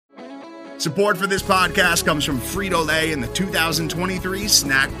Support for this podcast comes from Frito-Lay and the 2023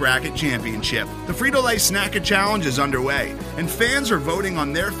 Snack Bracket Championship. The Frito-Lay Snack-A Challenge is underway, and fans are voting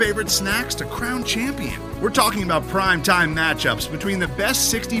on their favorite snacks to crown champion. We're talking about prime-time matchups between the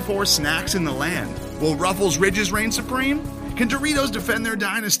best 64 snacks in the land. Will Ruffles Ridges reign supreme? Can Doritos defend their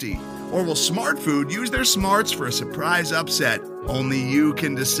dynasty? Or will Smart Food use their smarts for a surprise upset? Only you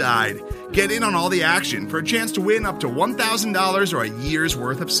can decide. Get in on all the action for a chance to win up to $1,000 or a year's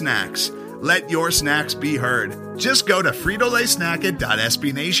worth of snacks. Let your snacks be heard. Just go to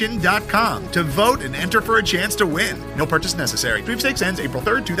fritolaysnacket.sbnation.com to vote and enter for a chance to win. No purchase necessary. Sweepstakes ends April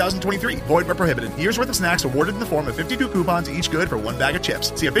 3rd, 2023. Void where prohibited. Year's worth of snacks awarded in the form of 52 coupons, each good for one bag of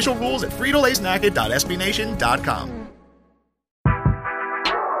chips. See official rules at fritolaysnacket.sbnation.com.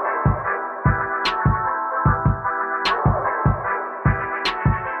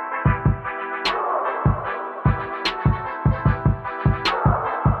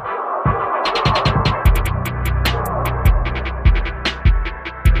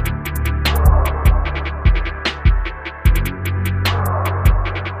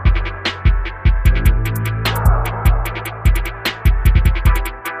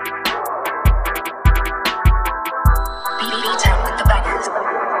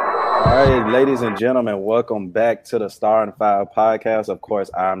 Ladies and gentlemen, welcome back to the Star and File podcast. Of course,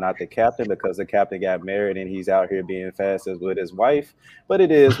 I'm not the captain because the captain got married and he's out here being fast with his wife, but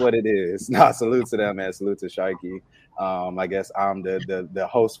it is what it is. Nah, salute to them, man. Salute to Sharky. I guess I'm the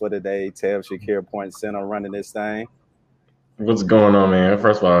host for today. Tev Shakir Point Center running this thing. What's going on, man?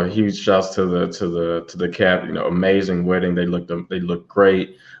 First of all, huge shouts to the cap. You know, amazing wedding. They look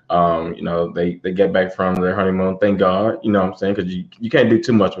great. They get back from their honeymoon. Thank God. You know what I'm saying? Because you can't do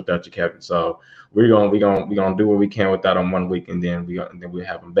too much without your captain. So we're gonna do what we can with that on 1 week, and then we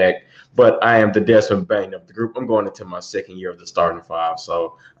have them back. But I am the Desmond Bain of the group. I'm going into my second year of the starting five,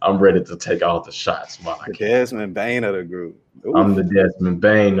 so I'm ready to take all the shots while I can. Desmond Bain of the group. Ooh. I'm the Desmond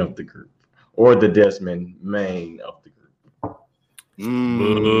Bain of the group, or the Desmond Main of the group.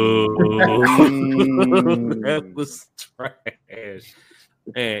 That was trash.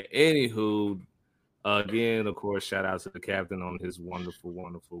 And anywho, again, of course, shout out to the captain on his wonderful,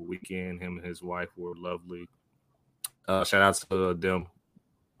 wonderful weekend. Him and his wife were lovely. Shout out to them.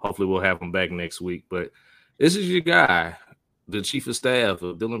 Hopefully we'll have him back next week. But this is your guy, the chief of staff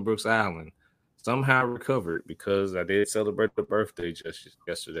of Dillon Brooks Island. Somehow recovered because I did celebrate the birthday just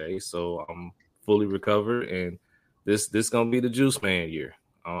yesterday. So I'm fully recovered, and this gonna be the Juice Man year.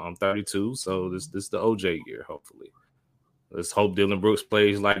 I'm 32, so this the OJ year, hopefully. Let's hope Dillon Brooks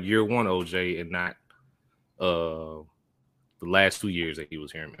plays like year one OJ and not the last 2 years that he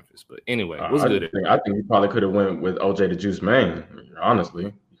was here in Memphis. But anyway, what's good? I think he probably could have went with OJ the Juice Man. Honestly,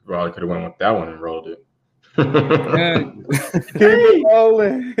 he probably could have went with that one and rolled it. Keep it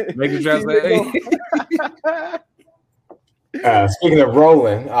rolling. Make the translate. Speaking of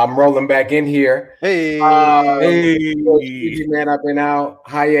rolling, I'm rolling back in here. Hey, man, I've been out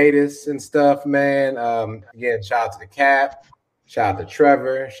hiatus and stuff, man. Again, shout out to the Cap, shout out to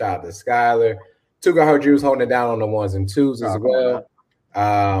Trevor, shout out to Skylar. Tuga Her Juice holding it down on the ones and twos as well.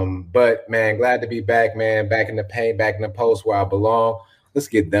 But man, glad to be back, man. Back in the paint, back in the post where I belong. Let's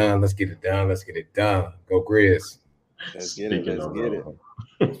get done. Let's get it done. Let's get it done. Go Grizz. Let's get it.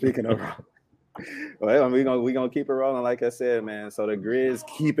 Speaking of. Well, we're gonna keep it rolling, like I said, man. So the Grizz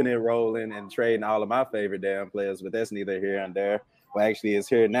keeping it rolling and trading all of my favorite damn players, but that's neither here and there. Well, actually, it's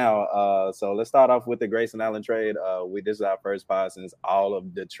here now. So let's start off with the Grayson Allen trade. This is our first pod since all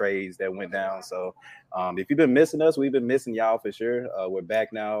of the trades that went down. So if you've been missing us, we've been missing y'all for sure. We're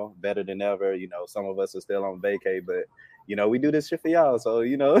back now, better than ever. You know, some of us are still on vacay, but you know, we do this shit for y'all. So,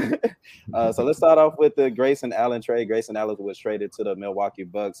 you know, so let's start off with the Grayson Allen trade. Grayson Allen was traded to the Milwaukee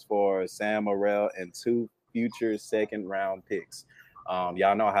Bucks for Sam Morril and 2 future second-round picks.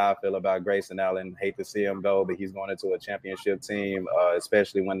 Y'all know how I feel about Grayson Allen. Hate to see him go, but he's going into a championship team,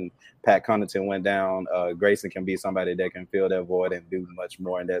 especially when Pat Connaughton went down. Grayson can be somebody that can fill that void and do much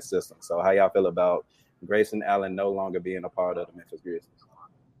more in that system. So how y'all feel about Grayson Allen no longer being a part of the Memphis Grizzlies?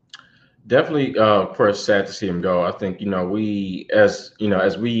 Definitely, of course, sad to see him go. I think, we as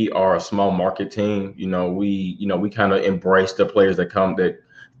we are a small market team, we kind of embrace the players that come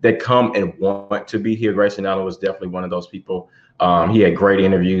and want to be here. Grayson Allen was definitely one of those people. He had great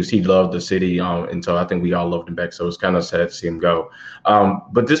interviews. He loved the city, and so I think we all loved him back. So it's kind of sad to see him go.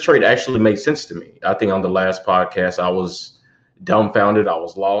 But this trade actually made sense to me. I think on the last podcast, I was dumbfounded. I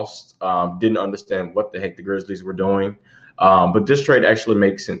was lost. Didn't understand what the heck the Grizzlies were doing. But this trade actually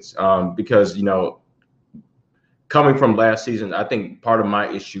makes sense because, coming from last season, I think part of my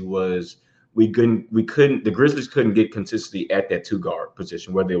issue was the Grizzlies couldn't get consistency at that 2-guard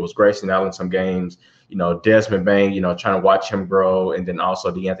position, whether it was Grayson Allen some games, Desmond Bane, trying to watch him grow, and then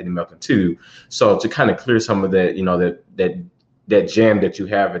also DeAnthony Melton too. So to kind of clear some of that, that jam that you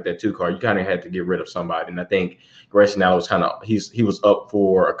have at that 2-guard, you kind of had to get rid of somebody. And I think Grayson Allen was he was up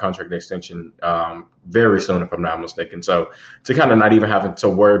for a contract extension very soon, if I'm not mistaken. So to kind of not even having to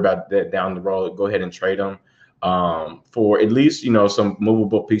worry about that down the road, go ahead and trade him for at least, some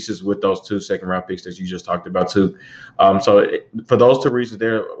movable pieces with those 2 second-round picks that you just talked about too. For those 2 reasons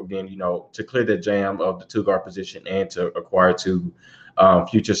there, again, to clear the jam of the 2-guard position and to acquire 2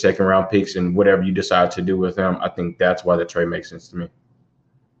 future second-round picks and whatever you decide to do with them, I think that's why the trade makes sense to me.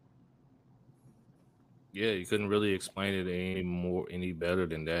 Yeah, you couldn't really explain it any better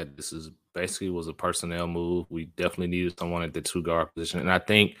than that. This is basically was a personnel move. We definitely needed someone at the 2-guard position, and I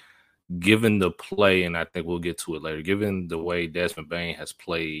think, given the play, and I think we'll get to it later, given the way Desmond Bane has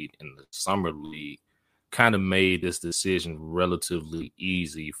played in the summer league, kind of made this decision relatively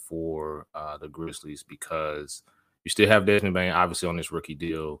easy for the Grizzlies, because you still have Desmond Bane obviously on this rookie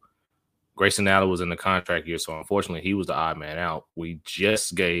deal. Grayson Allen was in the contract year, so unfortunately he was the odd man out. We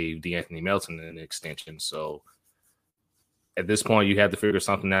just gave DeAnthony Melton an extension, so at this point you have to figure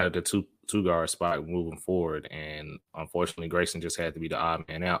something out at the 2-guard spot moving forward, and unfortunately Grayson just had to be the odd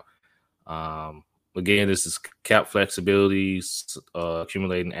man out. Again, this is cap flexibility,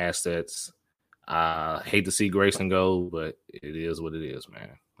 accumulating assets. I hate to see Grayson go, but it is what it is,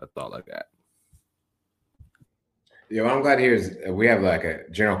 man. That's all I got. Yeah, what I'm glad to hear is we have like a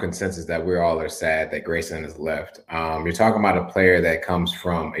general consensus that we all are sad that Grayson has left. You're talking about a player that comes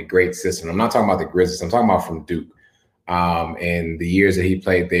from a great system. I'm not talking about the Grizzlies. I'm talking about from Duke. And the years that he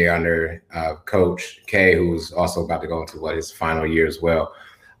played there under Coach K, who's also about to go into his final year as well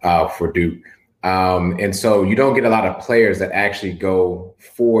for Duke. And so you don't get a lot of players that actually go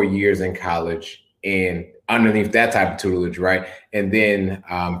 4 years in college and underneath that type of tutelage, right? And then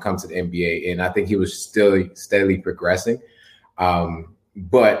come to the NBA. And I think he was still steadily progressing.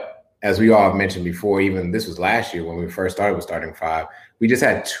 But as we all have mentioned before, even this was last year when we first started with starting 5, we just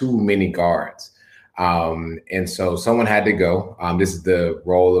had too many guards. And so someone had to go. This is the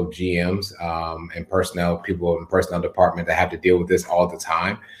role of GMs and personnel, people in the personnel department that have to deal with this all the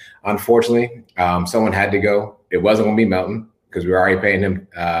time. Unfortunately, someone had to go. It wasn't going to be Melton because we're already paying him,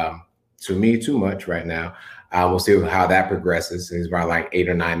 to me, too much right now. We'll see how that progresses. He's around like $8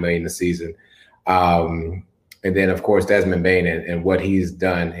 or $9 million a season. And then, of course, Desmond Bane and what he's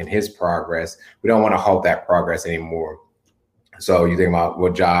done in his progress. We don't want to halt that progress anymore. So you think about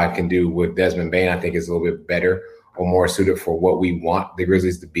what Ja can do with Desmond Bane, I think is a little bit better or more suited for what we want the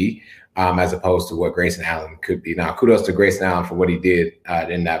Grizzlies to be, as opposed to what Grayson Allen could be. Now, kudos to Grayson Allen for what he did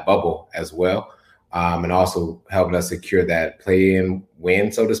in that bubble as well, and also helping us secure that play-in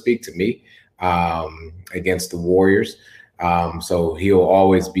win, so to speak, to me, against the Warriors. So he'll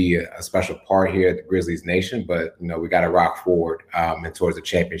always be a special part here at the Grizzlies Nation, but, we got to rock forward and towards the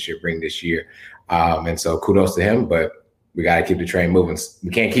championship ring this year. And so kudos to him, but we got to keep the train moving.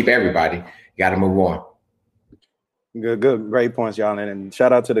 We can't keep everybody. You got to move on. Good. Great points, y'all. And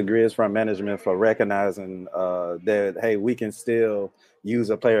shout out to the Grizz front management for recognizing that, hey, we can still use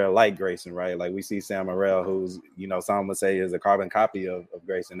a player like Grayson, right? Like we see Sam Morrell, who's, some would say is a carbon copy of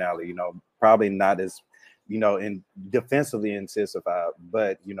Grayson Allen, probably not as, in defensively intensified,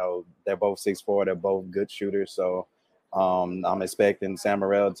 but, they're both 6'4", they're both good shooters. So I'm expecting Sam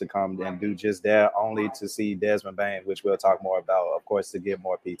Morrell to come and do just that, only to see Desmond Bane, which we'll talk more about, of course, to get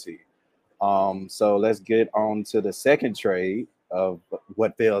more PT. So let's get on to the second trade of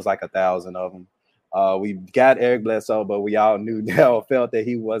what feels like 1,000 of them. We got Eric Bledsoe, but we all felt that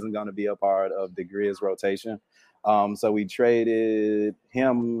he wasn't going to be a part of the Grizz rotation. So we traded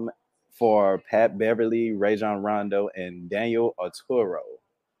him for Pat Beverly, Rajon Rondo, and Daniel Oturu.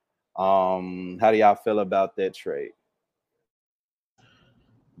 How do y'all feel about that trade?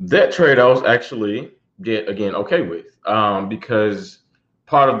 That trade I was actually, okay with, because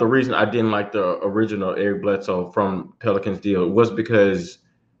part of the reason I didn't like the original Eric Bledsoe from Pelicans deal was because,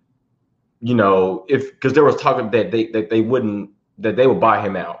 because there was talk that they would buy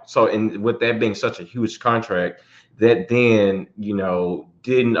him out. So, and with that being such a huge contract, that then,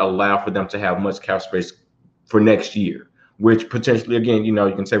 didn't allow for them to have much cap space for next year, which potentially, again, you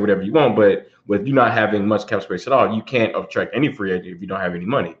can say whatever you want, but with you not having much cap space at all, you can't attract any free agent if you don't have any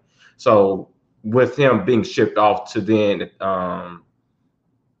money. So with him being shipped off to then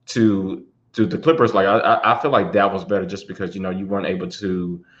to the Clippers, like I feel like that was better just because, you weren't able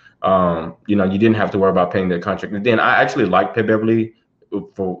to, you didn't have to worry about paying that contract. And then I actually like Pat Beverly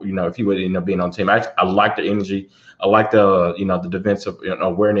for if he would end up being on the team. I like the energy. I like the the defensive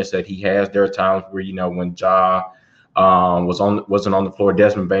awareness that he has. There are times where when Ja wasn't on the floor,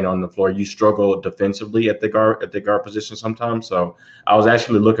 Desmond Bane on the floor, you struggle defensively at the guard position sometimes. So I was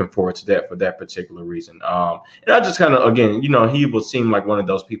actually looking forward to that for that particular reason. And I just kind of again he would seem like one of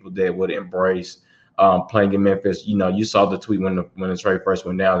those people that would embrace playing in Memphis. You saw the tweet when the trade first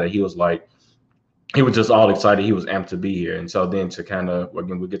went down that he was just all excited. He was amped to be here. And so then to kind of,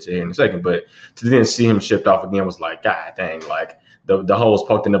 again, we'll get to it in a second, but to then see him shipped off again was like, God dang, like the hole was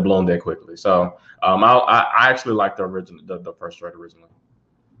poked in the balloon that quickly. So I actually liked the first trade originally.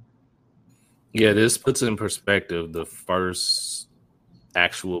 Yeah, this puts in perspective the first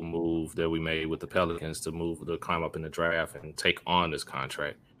actual move that we made with the Pelicans to climb up in the draft and take on this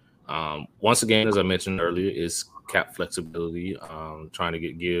contract. Once again, as I mentioned earlier, is cap flexibility, trying to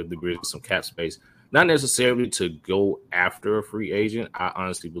give the Grizzlies some cap space. Not necessarily to go after a free agent. I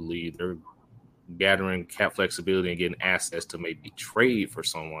honestly believe they're gathering cap flexibility and getting assets to maybe trade for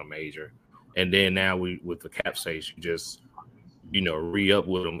someone major. And then now with the cap space, you just, re-up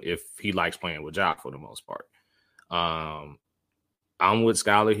with him if he likes playing with Ja for the most part. I'm with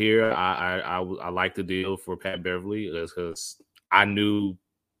Skylar here. I like the deal for Pat Beverly because I knew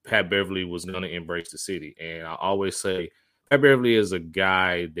Pat Beverly was going to embrace the city. And I always say Pat Beverly is a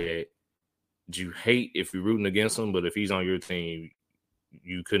guy that you hate if you're rooting against him, but if he's on your team,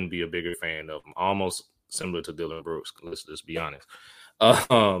 you couldn't be a bigger fan of him. Almost similar to Dillon Brooks. Let's just be honest.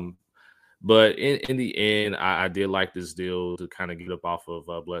 But in the end, I did like this deal to kind of get up off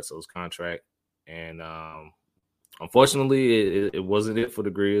of Bledsoe's contract. And unfortunately, it wasn't it for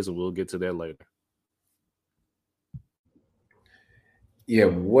the Grizz, and we'll get to that later. Yeah,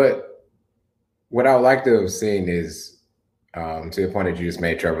 what I would like to have seen is, to the point that you just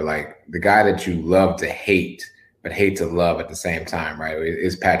made, Trevor, like the guy that you love to hate, but hate to love at the same time, right,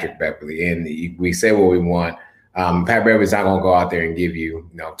 is Patrick Beverly. And we say what we want. Pat Beverly's not going to go out there and give you,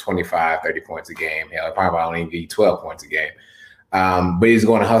 25, 30 points a game. Hell, probably only give you 12 points a game. But he's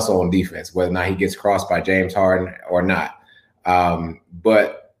going to hustle on defense, whether or not he gets crossed by James Harden or not.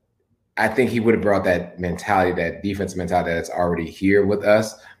 But I think he would have brought that mentality, that defensive mentality that's already here with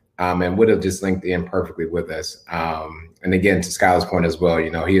us, and would have just linked in perfectly with us. And again, to Skylar's point as well,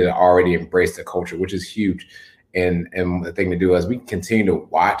 he had already embraced the culture, which is huge. And the thing to do is we continue to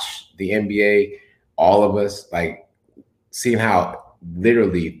watch the NBA, all of us, like seeing how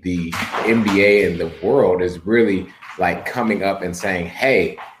literally the NBA and the world is really like coming up and saying,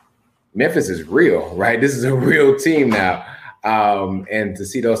 hey, Memphis is real, right? This is a real team now. And to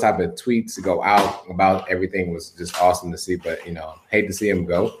see those type of tweets go out about everything was just awesome to see, but, hate to see him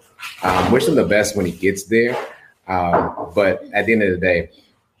go. Wish him the best when he gets there. But at the end of the day,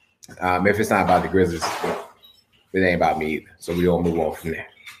 if it's not about the Grizzlies, it ain't about me either. So we all move on from there.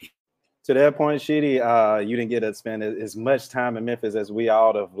 To that point, Sheedy, you didn't get to spend as much time in Memphis as we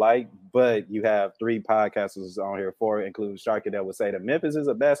all have liked, but you have 3 podcasters on here, 4, including Sharky, that would say that Memphis is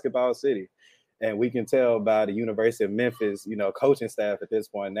a basketball city. And we can tell by the University of Memphis, coaching staff at this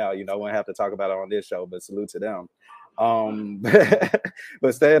point now, we won't have to talk about it on this show, but salute to them.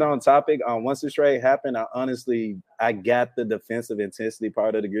 But staying on topic, once the trade happened, I got the defensive intensity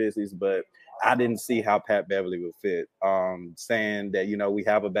part of the Grizzlies, but I didn't see how Pat Beverly would fit. Saying that, we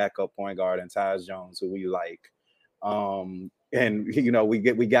have a backup point guard in Tyus Jones, who we like. And,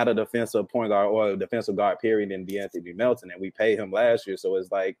 we got a defensive point guard or a defensive guard period in De'Anthony Melton, and we paid him last year. So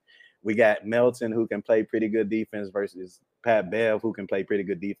it's like we got Melton, who can play pretty good defense, versus Pat Bev, who can play pretty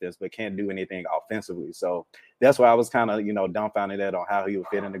good defense but can't do anything offensively. So that's why I was kind of, dumbfounded that on how he would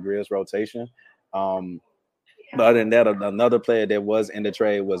fit in the Grizz rotation. But other than that, another player that was in the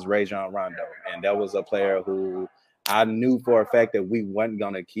trade was Rajon Rondo. And that was a player who I knew for a fact that we wasn't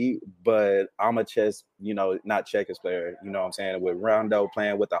going to keep, but I'm a not checkers player, what I'm saying? With Rondo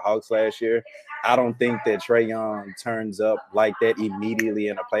playing with the Hawks last year, I don't think that Trae Young turns up like that immediately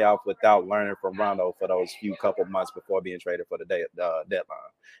in a playoff without learning from Rondo for those few couple months before being traded for the deadline.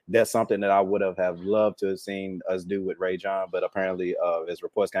 That's something that I would have loved to have seen us do with Rajon, but apparently, as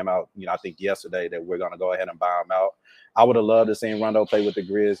reports came out, I think yesterday, that we're going to go ahead and buy him out. I would have loved to see Rondo play with the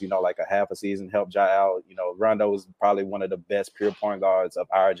Grizz, like a half a season, help Ja out. Rondo was probably one of the best pure point guards of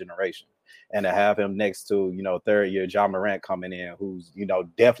our generation. And to have him next to, third year Ja Morant coming in, who's,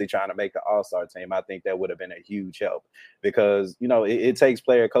 definitely trying to make the All-Star team, I think that would have been a huge help because, it takes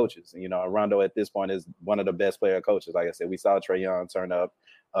player coaches. Rondo at this point is one of the best player coaches. Like I said, we saw Trae Young turn up.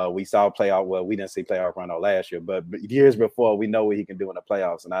 We saw playoff. Well, we didn't see playoff Rondo last year, but years before, we know what he can do in the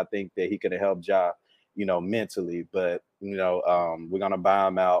playoffs. And I think that he could have helped Ja, mentally, but, we're going to buy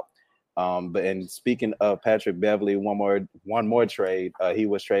him out. But speaking of Patrick Beverley, one more trade. He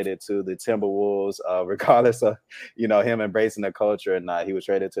was traded to the Timberwolves, regardless of him embracing the culture or not. He was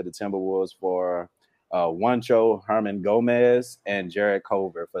traded to the Timberwolves for Juancho Hernan-Gomez and Jarrett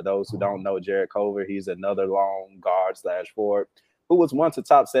Culver. For those who don't know Jarrett Culver, he's another long guard / forward who was once a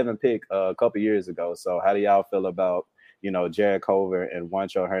top 7 pick a couple years ago. So how do y'all feel about Jarrett Culver and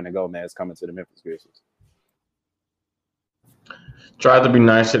Juancho Hernan-Gomez coming to the Memphis Grizzlies? Tried to be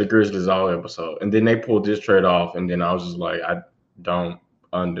nice to the Grizzlies all episode, and then they pulled this trade off, and then I was just like, I don't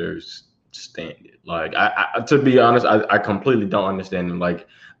understand it. Like, I to be honest, I completely don't understand it. Like,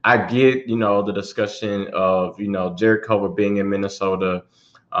 I get the discussion of Jarrett Culver being in Minnesota.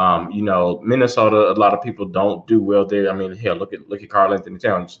 Minnesota, a lot of people don't do well there. I mean, hell, look at Karl-Anthony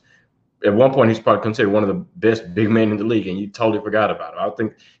Towns. At one point, he's probably considered one of the best big men in the league, and you totally forgot about him. I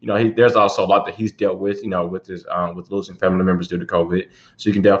think there's also a lot that he's dealt with, with his with losing family members due to COVID. So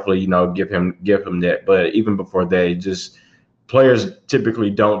you can definitely give him that. But even before that, just players typically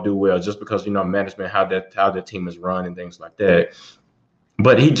don't do well just because management how the team is run and things like that.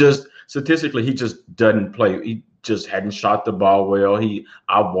 But he just statistically doesn't play. He just hadn't shot the ball well.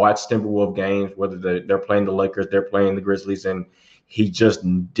 I've watched Timberwolves games, whether they're playing the Lakers, they're playing the Grizzlies, and he just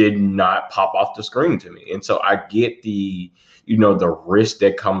did not pop off the screen to me. And so I get the risk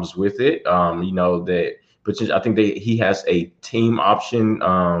that comes with it. But I think he has a team option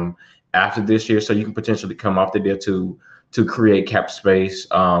after this year, so you can potentially come off the deal to create cap space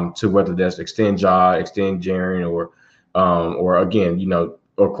to whether that's extend Ja, extend Jaren, or again,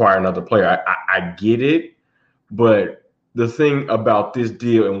 acquire another player. I get it, but the thing about this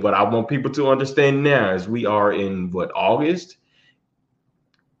deal and what I want people to understand now is we are in August.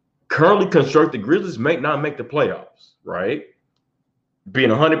 Currently constructed Grizzlies may not make the playoffs, right? Being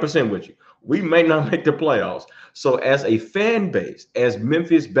 100% with you, we may not make the playoffs. So as a fan base, as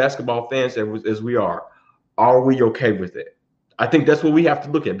Memphis basketball fans as we are we okay with it? I think that's what we have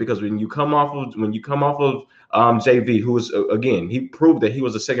to look at, because when you come off of JV, who is again, he proved that he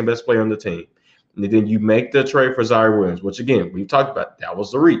was the second best player on the team. And then you make the trade for Zion Williams, which again, we've talked about. That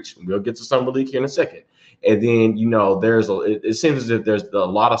was the reach. We'll get to Summer League here in a second. And then, it seems as if there's a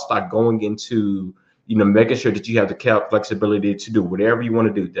lot of stock going into, making sure that you have the cap flexibility to do whatever you want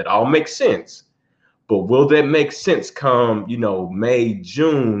to do. That all makes sense. But will that make sense come, May,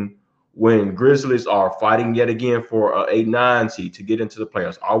 June, when Grizzlies are fighting yet again for an 8-9 seed to get into the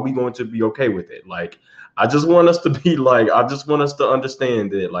playoffs? Are we going to be okay with it? Like, I just want us to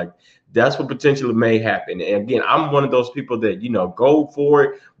understand that, like, that's what potentially may happen. And again, I'm one of those people that, go for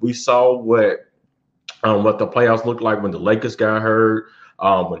it. We saw what the playoffs looked like when the Lakers got hurt,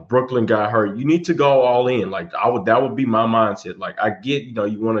 when Brooklyn got hurt. You need to go all in. Like, that would be my mindset. Like, I get,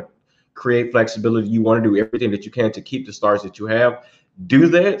 you want to create flexibility. You want to do everything that you can to keep the stars that you have. Do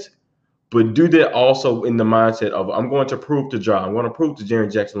that, but do that also in the mindset of, I'm going to prove to Ja, I'm going to prove to Jaren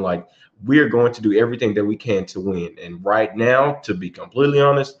Jackson, like, we're going to do everything that we can to win. And right now, to be completely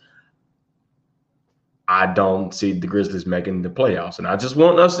honest, I don't see the Grizzlies making the playoffs. And I just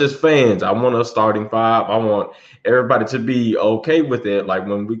want us as fans, I want us starting 5. I want everybody to be okay with it. Like,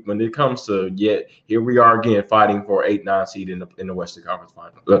 when it comes to, here we are again fighting for 8-9 seed in the Western Conference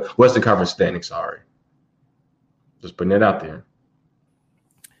final, Western Conference standing. Sorry, just putting it out there.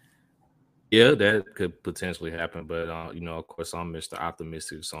 Yeah, that could potentially happen, but of course, I'm Mr.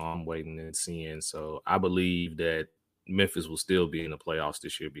 Optimistic, so I'm waiting and seeing. So I believe that Memphis will still be in the playoffs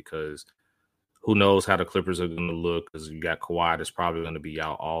this year, because who knows how the Clippers are going to look, because you got Kawhi that's probably going to be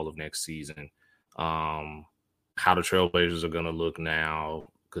out all of next season. How the Trailblazers are going to look now,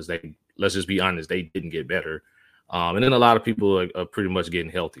 because let's just be honest, they didn't get better. And then a lot of people are pretty much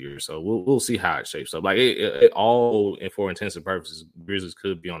getting healthier. So we'll see how it shapes up. Like, it all, and for intents and purposes, Grizzlies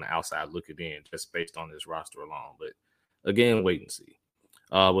could be on the outside looking in just based on this roster alone. But again, wait and see.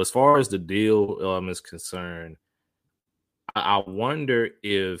 But as far as the deal is concerned, I wonder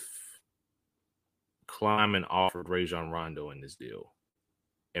if Kleiman offered Rajon Rondo in this deal,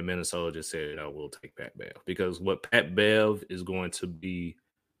 and Minnesota just said, "No, we'll take Pat Bev," because what Pat Bev is going to be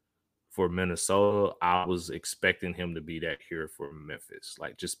for Minnesota, I was expecting him to be that here for Memphis.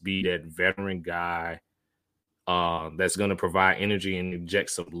 Like, just be that veteran guy that's going to provide energy and inject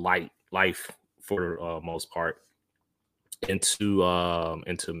some life for the most part into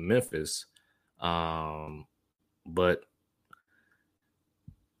Memphis. But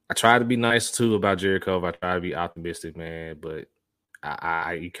I try to be nice too about Jarrett Culver. I try to be optimistic, man. But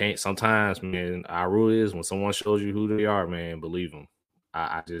you can't sometimes, man. Our rule is, when someone shows you who they are, man, believe them.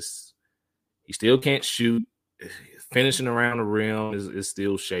 He still can't shoot. Finishing around the rim is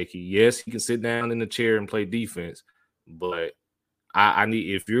still shaky. Yes, he can sit down in the chair and play defense, but I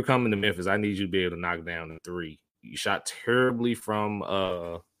need, if you're coming to Memphis, I need you to be able to knock down the three. You shot terribly from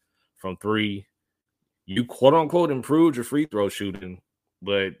three. You quote unquote improved your free throw shooting,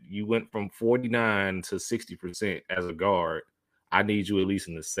 but you went from 49 to 60% as a guard. I need you at least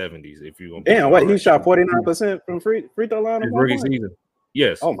in the 70s if you're gonna. Damn, wait, he shot 49% from free throw line his rookie season.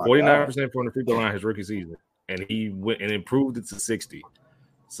 Yes, oh my 49% from the free throw line his rookie season, and he went and improved it to 60.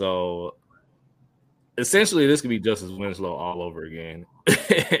 So essentially, this could be Justice Winslow all over again.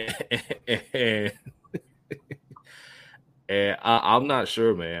 And I'm not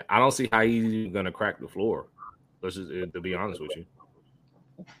sure, man. I don't see how he's even gonna crack the floor. Let's just, to be honest with you.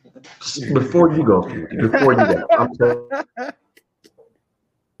 Before you go, I'm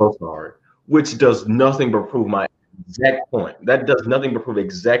so sorry. Which does nothing but prove my exact point. That does nothing but prove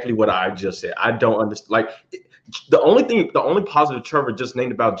exactly what I just said. I don't understand. Like the only positive Trevor just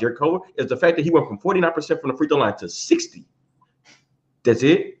named about Jarrett Culver is the fact that he went from 49% from the free throw line to 60. That's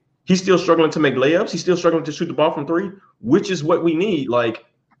it. He's still struggling to make layups. He's still struggling to shoot the ball from three, which is what we need. Like,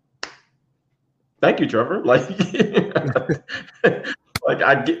 thank you, Trevor. Like, like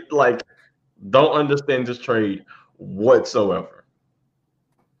I get, like, don't understand this trade whatsoever.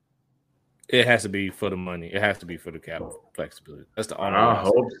 It has to be for the money. It has to be for the cap flexibility. That's the only. I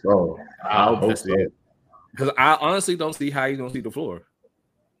hope so. I hope so. Because I honestly don't see how he's gonna see the floor.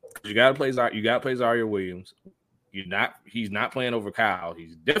 You gotta play Zaire Williams. He's not playing over Kyle.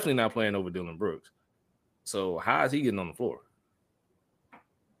 He's definitely not playing over Dylan Brooks. So how is he getting on the floor?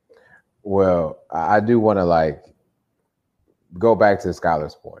 Well, I do want to go back to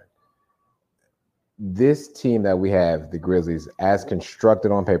Skylar's point. This team that we have, the Grizzlies, as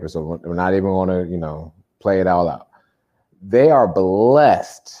constructed on paper, so we're not even going to, play it all out. They are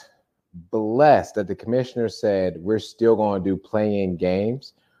blessed that the commissioner said we're still going to do play-in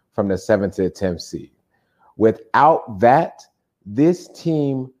games from the 7th to the 10th seed. Without that, this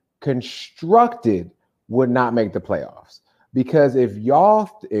team constructed would not make the playoffs. Because if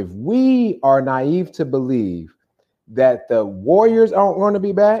we are naive to believe that the Warriors aren't going to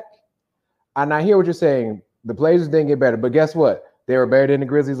be back, and I hear what you're saying, the Blazers didn't get better, but guess what? They were better than the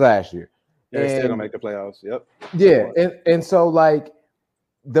Grizzlies last year. They're still gonna make the playoffs. Yep. Yeah, and so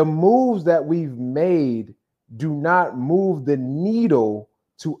the moves that we've made do not move the needle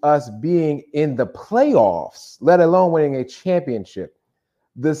to us being in the playoffs, let alone winning a championship.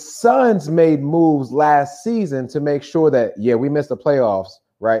 The Suns made moves last season to make sure that, we missed the playoffs,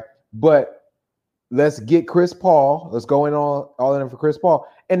 right? But let's get Chris Paul. Let's go in all in for Chris Paul.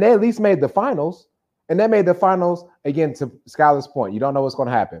 And they at least made the finals. And they made the finals, again, to Skylar's point. You don't know what's going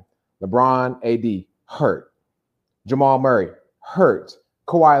to happen. LeBron, AD, hurt. Jamal Murray, hurt.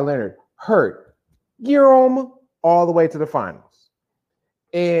 Kawhi Leonard, hurt. Gear them all the way to the finals.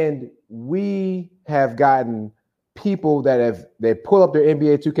 And we have gotten people that they pull up their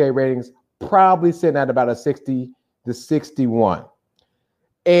NBA 2K ratings, probably sitting at about a 60 to 61.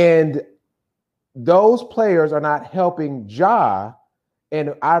 And those players are not helping Ja,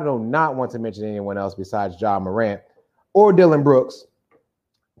 and I do not want to mention anyone else besides Ja Morant or Dylan Brooks,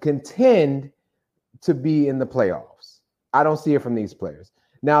 contend to be in the playoffs. I don't see it from these players.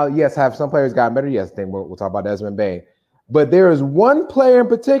 Now, yes, have some players gotten better? Yes, then we'll talk about Desmond Bane. But there is one player in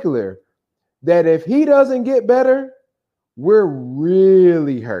particular that if he doesn't get better, we're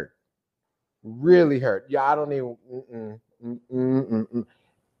really hurt. Really hurt. Yeah, I don't even.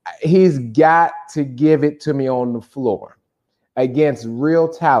 He's got to give it to me on the floor against real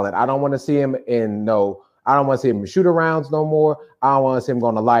talent. I don't want to see him I don't want to see him in shoot-arounds no more. I don't want to see him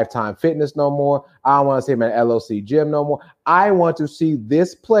going to Lifetime Fitness no more. I don't want to see him at LOC Gym no more. I want to see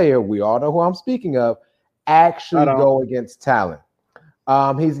this player, we all know who I'm speaking of, actually go against talent.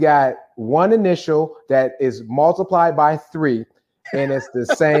 He's got one initial that is multiplied by 3, and it's the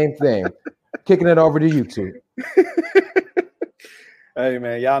same thing. Kicking it over to you two. Hey,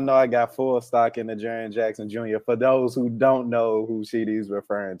 man, y'all know I got full stock in the Jaren Jackson Jr. For those who don't know who Sheedy's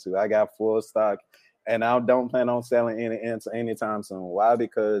referring to, I got full stock, and I don't plan on selling anytime soon. Why?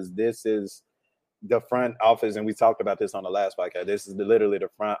 Because this is the front office, and we talked about this on the last podcast. This is literally the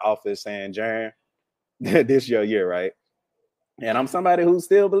front office saying, Jaren, this your year, right? And I'm somebody who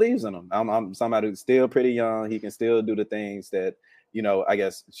still believes in him. I'm somebody who's still pretty young. He can still do the things that, I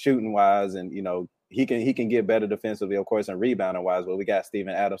guess shooting wise, and he can get better defensively, of course, and rebounding wise. But we got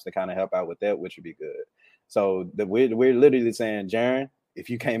Steven Adams to kind of help out with that, which would be good. So we're literally saying, Jaren, if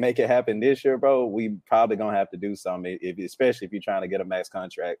you can't make it happen this year, bro, we probably gonna have to do something. Especially if you're trying to get a max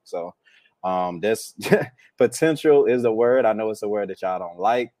contract. So this potential is a word. I know it's a word that y'all don't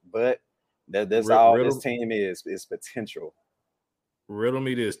like, but that's all this team is potential. Riddle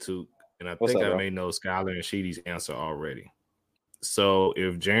me this, too, and I think I may know Skylar and Sheedy's answer already. So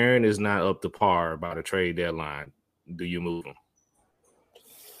if Jaren is not up to par by the trade deadline, do you move him?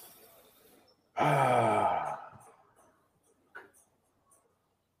 I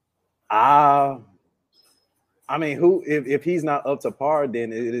mean, who if he's not up to par,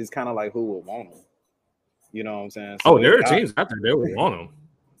 then it is kind of like who would want him. You know what I'm saying? So there are teams out there that would want him.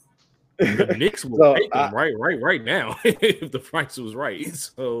 The Knicks will take him right now if the price was right.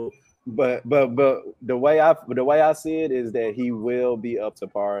 So, but the way I see it is that he will be up to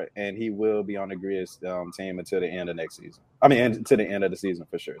par and he will be on the Grizz team until the end of next season. I mean, until the end of the season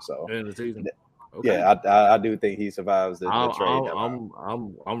for sure. So end of the season. Okay. Yeah, I do think he survives the trade.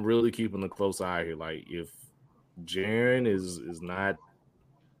 I'm really keeping a close eye here. Like if Jaren is not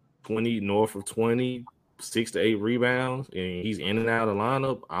 20 north of 20, 6 to 8 rebounds, and he's in and out of the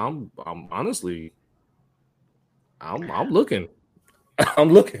lineup, I'm honestly looking. I'm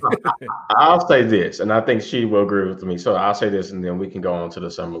looking. I'll say this, and I think she will agree with me. So I'll say this, and then we can go on to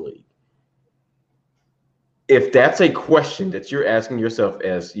the summer league. If that's a question that you're asking yourself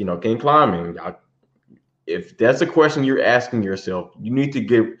as, King Climbing, if that's a question you're asking yourself,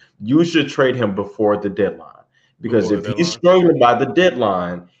 you should trade him before the deadline. Because if he's struggling by the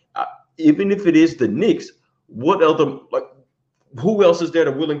deadline, even if it is the Knicks, who else is there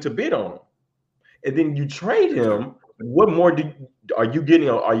to willing to bid on him? And then you trade him. What more are you getting?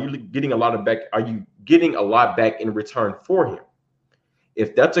 Are you getting a lot back? Are you getting a lot back in return for him?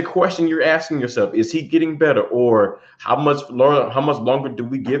 If that's a question you're asking yourself, is he getting better, or how much longer do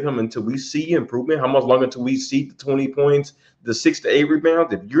we give him until we see improvement? How much longer until we see the 20 points, the 6 to 8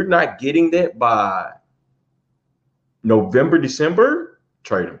 rebounds? If you're not getting that by November, December,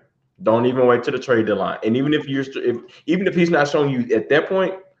 trade him. Don't even wait to the trade deadline. And even if he's not showing you at that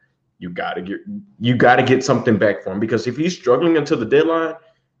point, you gotta get something back for him, because if he's struggling until the deadline,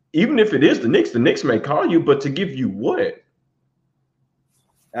 even if it is the Knicks may call you, but to give you what?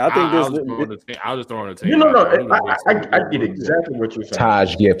 I think I'll just throw on the team. No. I get exactly what you're saying.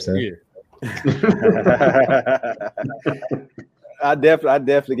 Taj Gibson. Yeah. I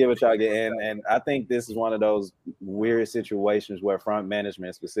definitely get what y'all get, and I think this is one of those weird situations where front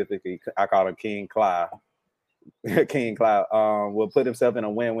management, specifically, I call him King Clyde, will put himself in a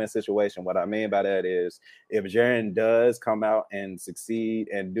win-win situation. What I mean by that is, if Jaren does come out and succeed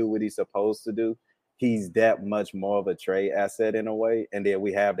and do what he's supposed to do, he's that much more of a trade asset in a way, and then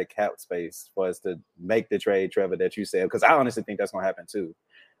we have the cap space for us to make the trade, Trevor, that you said, because I honestly think that's going to happen too.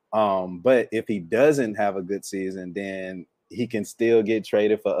 But if he doesn't have a good season, then he can still get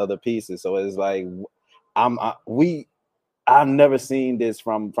traded for other pieces. So it's like I've never seen this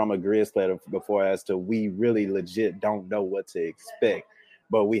from a Grizz player before, as to we really legit don't know what to expect.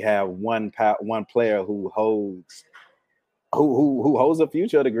 But we have one player who holds the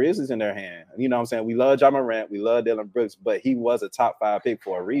future of the Grizzlies in their hand. You know what I'm saying? We love Ja Morant, we love Dillon Brooks, but he was a top 5 pick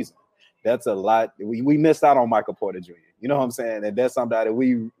for a reason. That's a lot. We missed out on Michael Porter Jr. You know what I'm saying? And that's somebody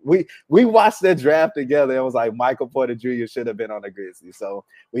that we watched that draft together. It was like Michael Porter Jr. should have been on the Grizzlies. So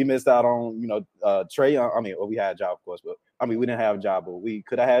we missed out on, Trae Young. I mean, we had Ja, of course, but we didn't have Ja, but we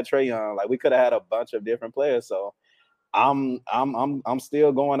could have had Trae Young. Like, we could have had a bunch of different players. So I'm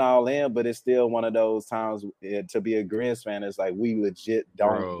still going all in, but it's still one of those times to be a Grizz fan. It's like we legit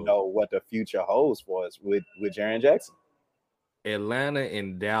don't know what the future holds for us with Jaren Jackson. Atlanta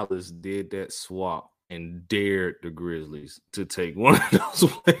and Dallas did that swap and dared the Grizzlies to take one of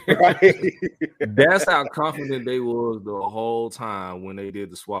those players. Right. That's how confident they was the whole time when they did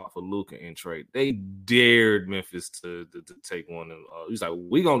the swap for Luka and Trae. They dared Memphis to take one of them. He's like,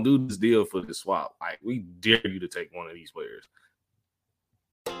 we're going to do this deal for the swap. Like, we dare you to take one of these players.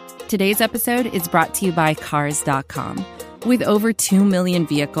 Today's episode is brought to you by Cars.com. With over 2 million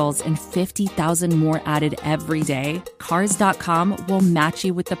vehicles and 50,000 more added every day, Cars.com will match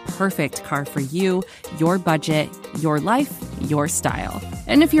you with the perfect car for you, your budget, your life, your style.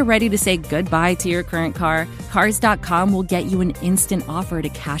 And if you're ready to say goodbye to your current car, Cars.com will get you an instant offer to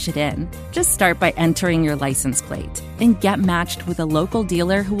cash it in. Just start by entering your license plate and get matched with a local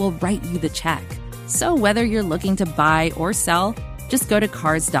dealer who will write you the check. So whether you're looking to buy or sell, just go to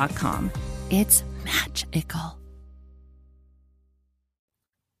Cars.com. It's magical.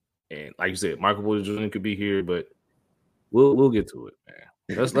 And like you said, Michael Porter Jr. could be here, but we'll get to it,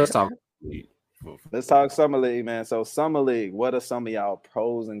 man. Let's talk. Let's talk Summer League, man. So Summer League, what are some of y'all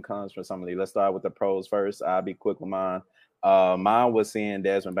pros and cons for Summer League? Let's start with the pros first. I'll be quick with mine. Mine was seeing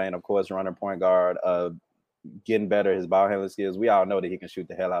Desmond Bane, of course, running point guard, getting better his ball handling skills. We all know that he can shoot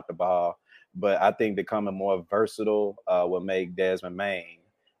the hell out the ball, but I think becoming more versatile will make Desmond Bane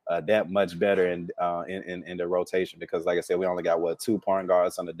that much better in the rotation, because like I said, we only got 2 point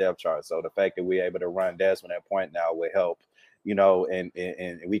guards on the depth chart. So the fact that we're able to run Desmond at point now will help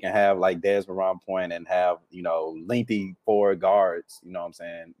and we can have like Desmond run point and have, lengthy forward guards, you know what I'm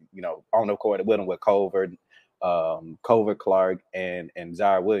saying, on the court with them with Culver, Clark, and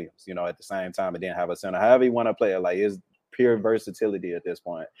Zaire Williams, at the same time, and then have a center. However you want to play it, like it's pure versatility at this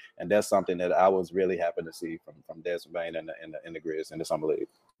point, and that's something that I was really happy to see from Desmond Bane in the Grizz in the summer league.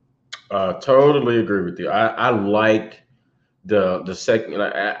 Totally agree with you. I like the second.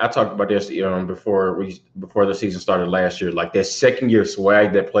 I talked about this before the season started last year. Like that second year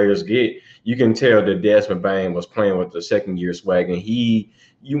swag that players get, you can tell that Desmond Bane was playing with the second year swag, and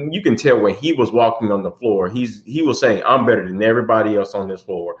you can tell when he was walking on the floor, he was saying, "I'm better than everybody else on this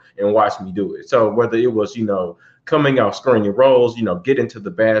floor," and watch me do it. So whether it was coming out screening rolls, getting to the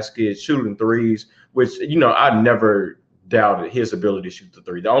basket, shooting threes, which I never doubted his ability to shoot the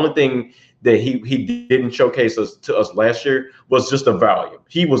three. The only thing that he didn't showcase to us last year was just the volume.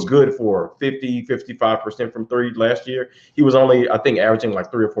 He was good for 55% from three last year. He was only, I think, averaging like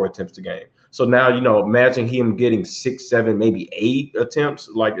 3 or 4 attempts a game. So now, imagine him getting 6, 7, maybe 8 attempts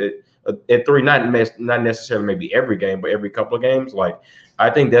like at three, not necessarily maybe every game, but every couple of games. Like, I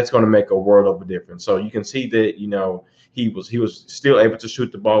think that's going to make a world of a difference. So you can see that, he was still able to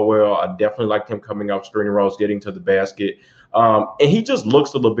shoot the ball well. I definitely liked him coming off screening rolls, getting to the basket. And he just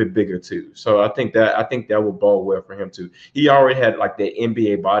looks a little bit bigger too. So I think that will bode well for him too. He already had like the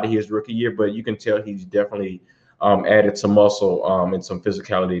NBA body his rookie year, but you can tell he's definitely added some muscle and some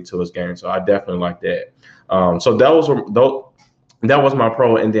physicality to his game. So I definitely like that. So that was my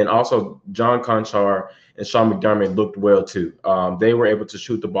pro. And then also John Konchar and Sean McDermott looked well too. They were able to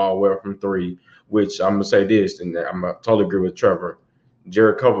shoot the ball well from three, which I'm going to say this, and I'm going to totally agree with Trevor.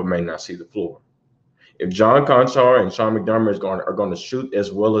 Jarrett Culver may not see the floor. If John Konchar and Sean McDermott are going to shoot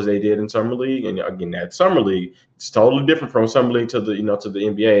as well as they did in Summer League, and again, that Summer League, it's totally different from Summer League to the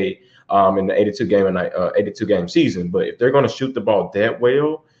NBA in the 82 game season. But if they're going to shoot the ball that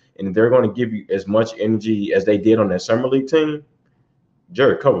well, and they're going to give you as much energy as they did on that Summer League team,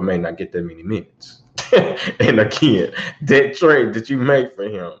 Jarrett Culver may not get that many minutes. And again, that trade that you made for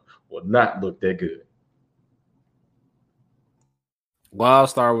him will not look that good. Well, I'll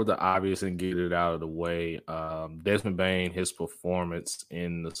start with the obvious and get it out of the way. Desmond Bane, his performance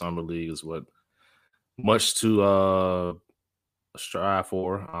in the Summer League is what much to strive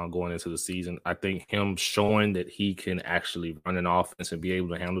for going into the season. I think him showing that he can actually run an offense and be able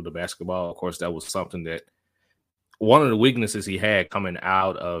to handle the basketball, of course, that was something that one of the weaknesses he had coming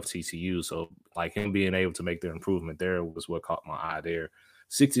out of TCU. So, like him being able to make the improvement there was what caught my eye there.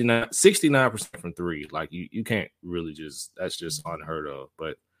 69% from three. Like you can't really that's just unheard of.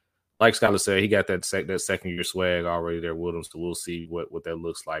 But like Skylar said, he got that second year swag already there with him. So we'll see what that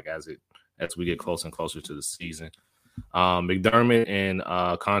looks like as we get closer and closer to the season. McDermott and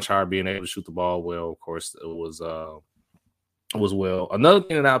Konchar being able to shoot the ball well, of course, it was well. Another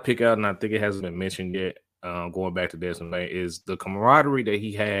thing that I'll pick out, and I think it hasn't been mentioned yet, going back to Desmond Bane, is the camaraderie that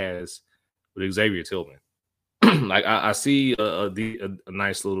he has with Xavier Tillman. Like I see a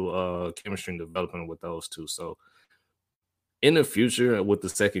nice little chemistry developing with those two. So in the future with the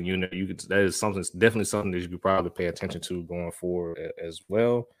second unit, that is definitely something that you could probably pay attention to going forward as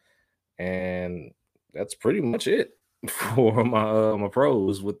well. And that's pretty much it for my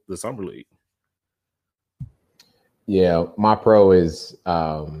pros with the Summer League. Yeah, my pro is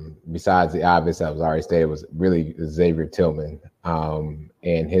besides the obvious I was already stated was really Xavier Tillman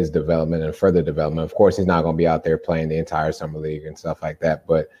and his development and further development. Of course, he's not going to be out there playing the entire Summer League and stuff like that.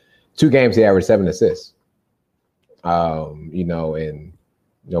 But 2 games he averaged 7 assists. And we didn't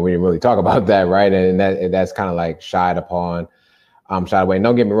really talk about that, right? And that's kind of like shied away. And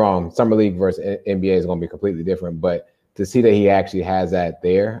don't get me wrong, Summer League versus NBA is going to be completely different. But to see that he actually has that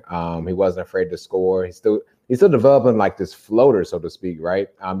there, he wasn't afraid to score. He's still developing like this floater, so to speak, right?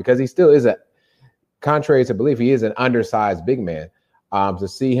 Because he still is contrary to belief, he is an undersized big man. To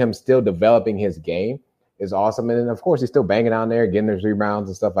see him still developing his game is awesome. And then, of course, he's still banging down there, getting his rebounds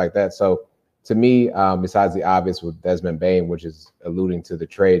and stuff like that. So to me, besides the obvious with Desmond Bane, which is alluding to the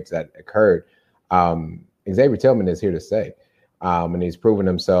trades that occurred, Xavier Tillman is here to stay. And he's proven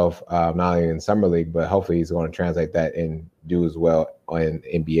himself not only in Summer League, but hopefully he's going to translate that and do as well in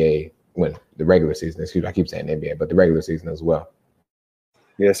NBA when the regular season. Excuse me, I keep saying NBA, but the regular season as well.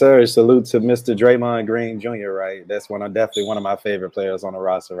 Yes, sir. Salute to Mr. Draymond Green Jr., right? That's definitely one of my favorite players on the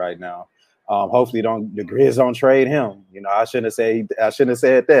roster right now. Hopefully the Grizz don't trade him. I shouldn't have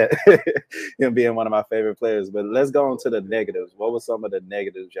said that. Him being one of my favorite players. But let's go on to the negatives. What were some of the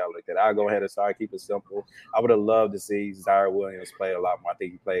negatives y'all looked at? I'll go ahead and start, keep it simple. I would have loved to see Zaire Williams play a lot more. I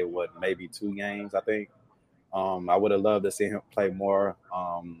think he played maybe 2 games, I think. I would have loved to see him play more.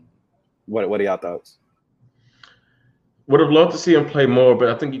 What are y'all thoughts? Would have loved to see him play more, but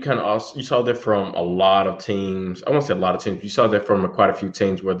I think you saw that from a lot of teams. I won't say a lot of teams. You saw that from quite a few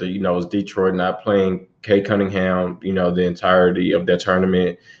teams, whether it was Detroit not playing Cade Cunningham, the entirety of that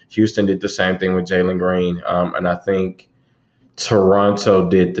tournament. Houston did the same thing with Jalen Green, and I think Toronto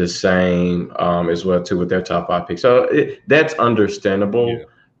did the same as well too with their top 5 picks. So that's understandable. Yeah.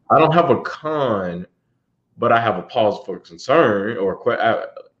 I don't have a con, but I have a pause for concern or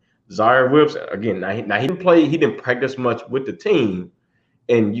Zaire Williams, again, now he didn't play, he didn't practice much with the team,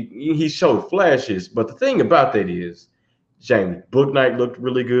 and he showed flashes. But the thing about that is, James Bouknight looked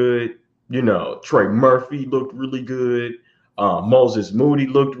really good. Trey Murphy looked really good. Moses Moody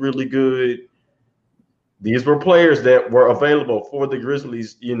looked really good. These were players that were available for the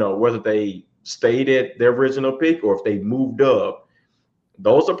Grizzlies, whether they stayed at their original pick or if they moved up.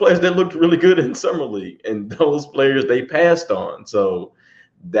 Those are players that looked really good in Summer League, and those players they passed on. So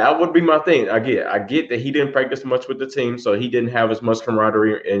that would be my thing. I get that he didn't practice much with the team, so he didn't have as much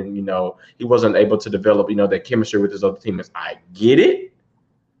camaraderie, and he wasn't able to develop that chemistry with his other teammates. I get it,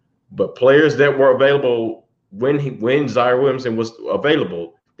 but players that were available when Zaire Williamson was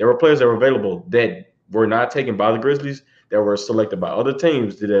available, there were players that were available that were not taken by the Grizzlies, that were selected by other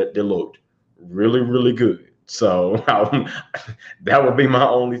teams that looked really, really good. So that would be my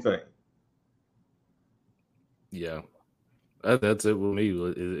only thing. Yeah. That's it with me.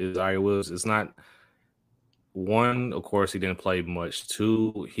 Is Zaire Williams. It's not one, of course, he didn't play much.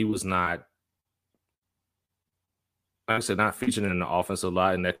 2, he was not, like I said, not featured in the offense a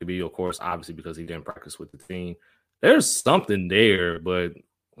lot, and that could be, of course, obviously because he didn't practice with the team. There's something there, but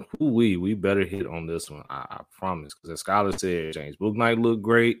we better hit on this one. I promise. Because as Skylar said, James Bouknight looked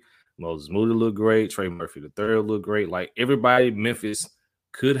great, Moses Moody looked great, Trey Murphy III looked great. Like everybody Memphis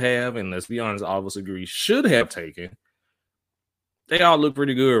could have, and let's be honest, all of us agree, should have taken. They all look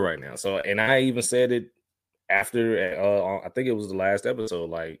pretty good right now. So, and I even said it after, I think it was the last episode,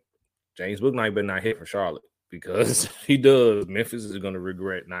 like James Bouknight better not hit for Charlotte, because if he does, Memphis is going to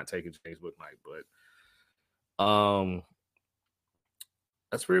regret not taking James Bouknight. But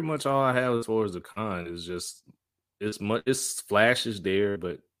that's pretty much all I have as far as the con. Is just it's flashes there,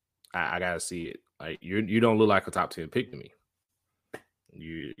 but I gotta see it. Like you don't look like a top 10 pick to me.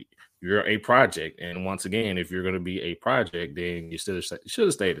 You're a project, and once again, if you're going to be a project, then you should have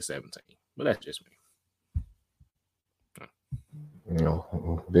stayed at 17. But that's just me.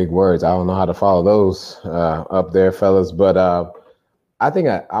 Big words. I don't know how to follow those up there, fellas. But I think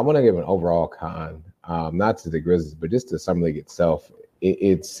I want to give an overall con, not to the Grizzlies, but just to Summer League itself.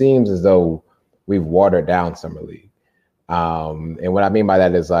 It seems as though we've watered down Summer League, and what I mean by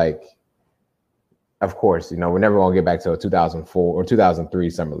that is like, of course, we're never going to get back to a 2004 or 2003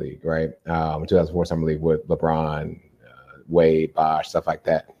 Summer League, right? 2004 Summer League with LeBron, Wade, Bosh, stuff like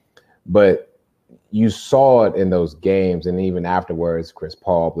that. But you saw it in those games, and even afterwards, Chris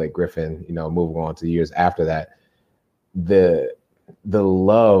Paul, Blake Griffin, moving on to years after that, the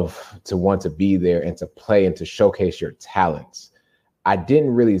love to want to be there and to play and to showcase your talents. I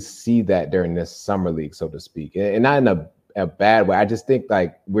didn't really see that during this Summer League, so to speak, and not in a bad way. I just think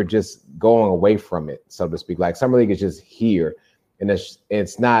like we're just going away from it, so to speak. Like Summer League is just here, and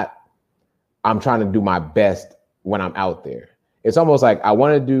it's not, I'm trying to do my best when I'm out there. It's almost like I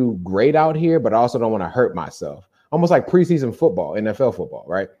want to do great out here, but I also don't want to hurt myself. Almost like preseason football, NFL football,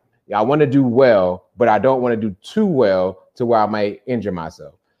 right? Yeah, I want to do well, but I don't want to do too well to where I might injure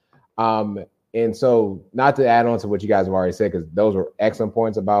myself. And so not to add on to what you guys have already said, because those were excellent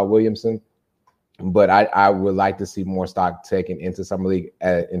points about Williamson, but I would like to see more stock taken into Summer League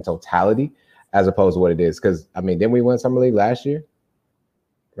in totality as opposed to what it is. Because, didn't we win Summer League last year?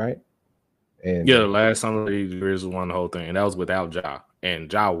 Right? And yeah, the last Summer League, the Grizzlies won the whole thing, and that was without Ja.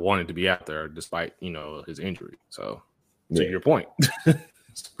 And Ja wanted to be out there despite, his injury. So, to your point.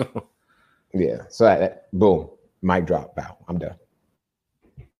 So, boom, mic drop, bow. I'm done.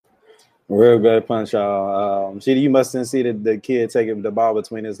 Real good punch, y'all. Sheedy, you must have seen the kid taking the ball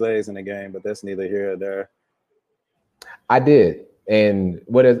between his legs in the game, but that's neither here or there. I did. And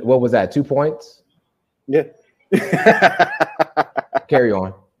what was that? 2 points? Yeah. Carry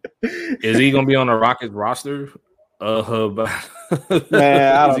on. Is he gonna be on the Rockets roster? Man,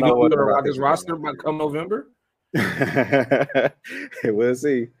 I don't know what the Rockets roster by come November. We'll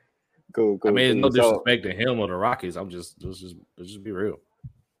see. Cool. It's no disrespect to him or the Rockets. Let's just be real.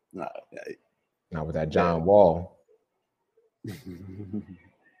 Not with that John Wall.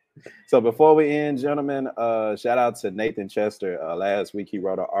 So before we end, gentlemen, shout out to Nathan Chester. Last week he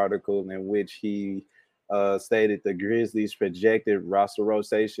wrote an article in which he stated the Grizzlies' projected roster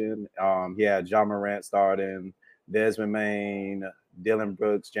rotation. He had Ja Morant starting, Desmond Main, Dylan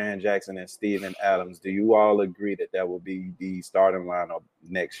Brooks, Jaren Jackson, and Steven Adams. Do you all agree that that will be the starting lineup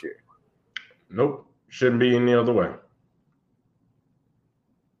next year? Nope. Shouldn't be any other way.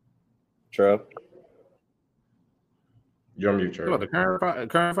 Trev? You're on mute, Trev. What, the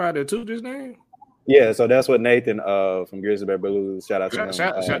current fighter too just named? Yeah, so that's what Nathan from Grizzly Bear Blues. Shout out to him.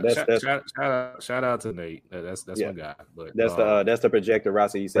 Shout out to Nate. That's my guy. But that's the projected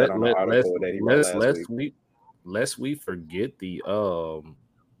roster he said on the article that he wrote last week. Lest we forget the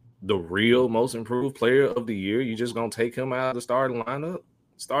real most improved player of the year. You just gonna take him out of the starting lineup?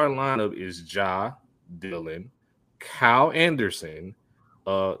 Starting lineup is Ja, Dylan, Kyle Anderson,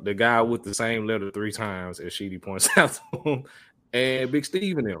 the guy with the same letter 3 times, as Sheedy points out to him, and Big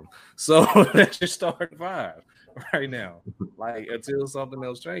Steve and them. So that's your starting 5 right now. Like, until something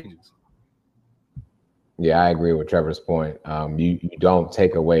else changes. Yeah, I agree with Trevor's point. You don't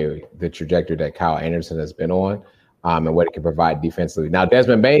take away the trajectory that Kyle Anderson has been on, and what it can provide defensively. Now,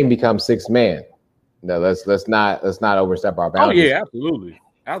 Desmond Bane becomes 6th man. No, let's not overstep our boundaries. Oh yeah, absolutely.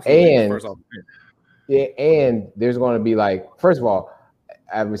 And and there's going to be, like, first of all,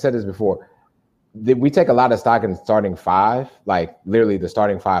 as we said this before, we take a lot of stock in starting 5, like literally the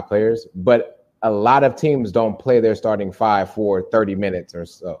starting 5 players, but a lot of teams don't play their starting 5 for 30 minutes or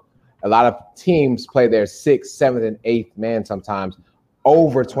so. A lot of teams play their 6th, 7th, and 8th man sometimes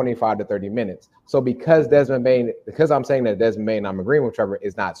over 25 to 30 minutes. So because I'm saying that Desmond Bane, I'm agreeing with Trevor,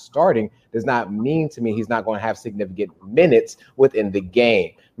 is not starting, does not mean to me he's not going to have significant minutes within the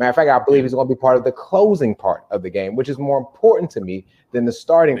game. Matter of fact, I believe he's going to be part of the closing part of the game, which is more important to me than the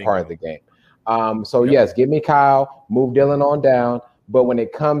starting part of the game. Yes, give me Kyle, move Dylan on down. But when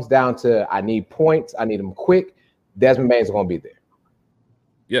it comes down to I need points, I need them quick, Desmond Bane's going to be there.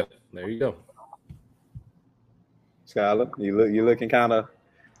 Yeah, there you go. Skylar, you looking kind of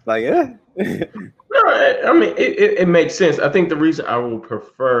like, yeah. No, I mean, it makes sense. I think the reason I will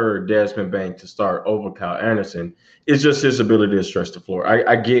prefer Desmond Bane to start over Kyle Anderson is just his ability to stretch the floor.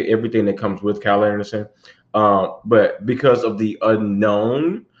 I get everything that comes with Kyle Anderson, but because of the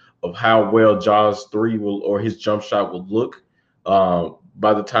unknown of how well Ja's 3 or his jump shot will look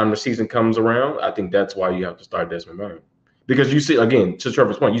by the time the season comes around, I think that's why you have to start Desmond Bane. Because you see, again, to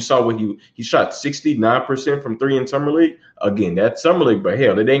Trevor's point, you saw what he shot 69% from 3 in Summer League. Again, that's Summer League, but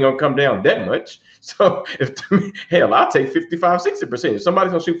hell, it ain't gonna come down that much. So I'll take 55, 60%. If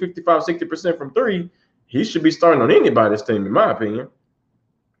somebody's gonna shoot 55, 60% from 3, he should be starting on anybody's team, in my opinion.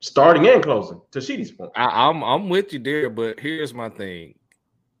 Starting and closing, to Sheedy's point. I'm with you there, but here's my thing.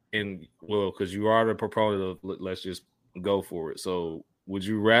 And because you are the proponent of let's just go for it. So would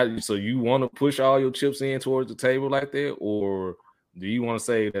you rather? So you want to push all your chips in towards the table like that, or do you want to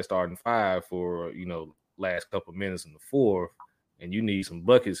say that starting 5 for last couple of minutes in the 4th, and you need some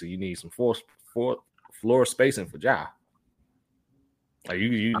buckets and you need some floor spacing for Ja? Like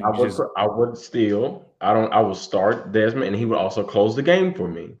I would start Desmond, and he would also close the game for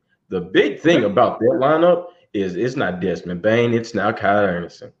me. The big thing about that lineup is it's not Desmond Bane, it's now Kyle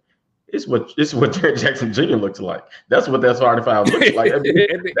Anderson. It's what Jaren Jackson Jr. looks like. That's what that starting 5 looks like. That's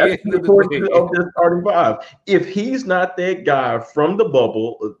the importance of this starting 5. If he's not that guy from the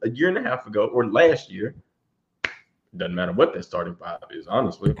bubble a year and a half ago or last year, it doesn't matter what that starting 5 is,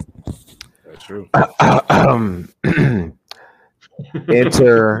 honestly. That's true.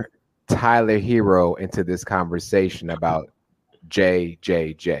 Enter Tyler Hero into this conversation about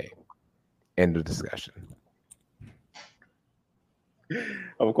JJJ. End of discussion.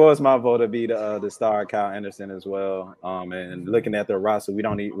 Of course, my vote would be the star Kyle Anderson as well. And looking at the roster, we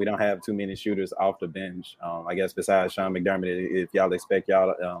don't have too many shooters off the bench. I guess besides Sean McDermott, if y'all expect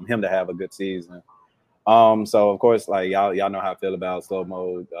him to have a good season. So of course, like y'all know how I feel about slow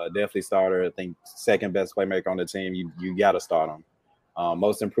mode. Definitely starter. I think second best playmaker on the team. You got to start him.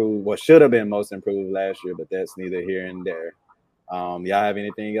 Most improved, what should have been most improved last year, but that's neither here and there. Y'all have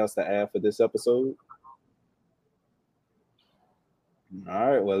anything else to add for this episode?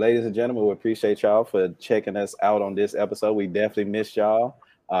 All right. Well, ladies and gentlemen, we appreciate y'all for checking us out on this episode. We definitely missed y'all.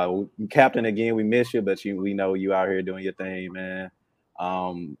 Captain, again, we miss you, but we know you out here doing your thing, man.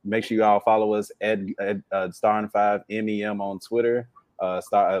 Make sure you all follow us at Starting5 MEM on Twitter.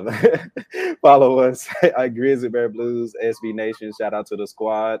 Follow us at Grizzly Bear Blues, SB Nation. Shout out to the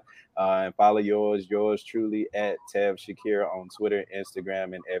squad. And follow yours truly at Tab Shakir on Twitter,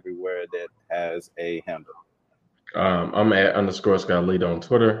 Instagram, and everywhere that has a handle. I'm at _Scott Lead on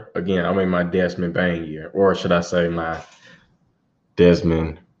Twitter. Again, I'm in my Desmond Bane year, or should I say my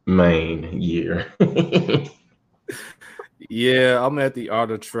Desmond Main year. Yeah, I'm at the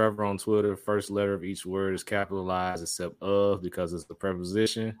Art of Trevor on Twitter. First letter of each word is capitalized except of because it's the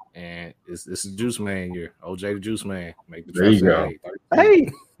preposition, and it's the Juice Man year. OJ the Juice Man. Make the there you go.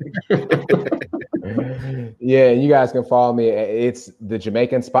 Hey. Yeah, you guys can follow me. It's the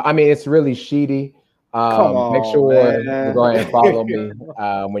Jamaican spot. I mean, it's really Sheedy. Come on, make sure man. you go ahead and follow me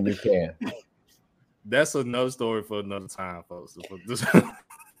when you can. That's another story for another time, folks.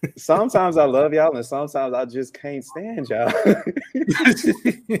 Sometimes I love y'all, and sometimes I just can't stand y'all.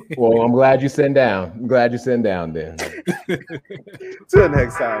 Well, I'm glad you're sitting down. I'm glad you're sitting down then. Till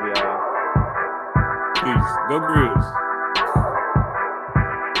next time, y'all. Peace. Go Grizz.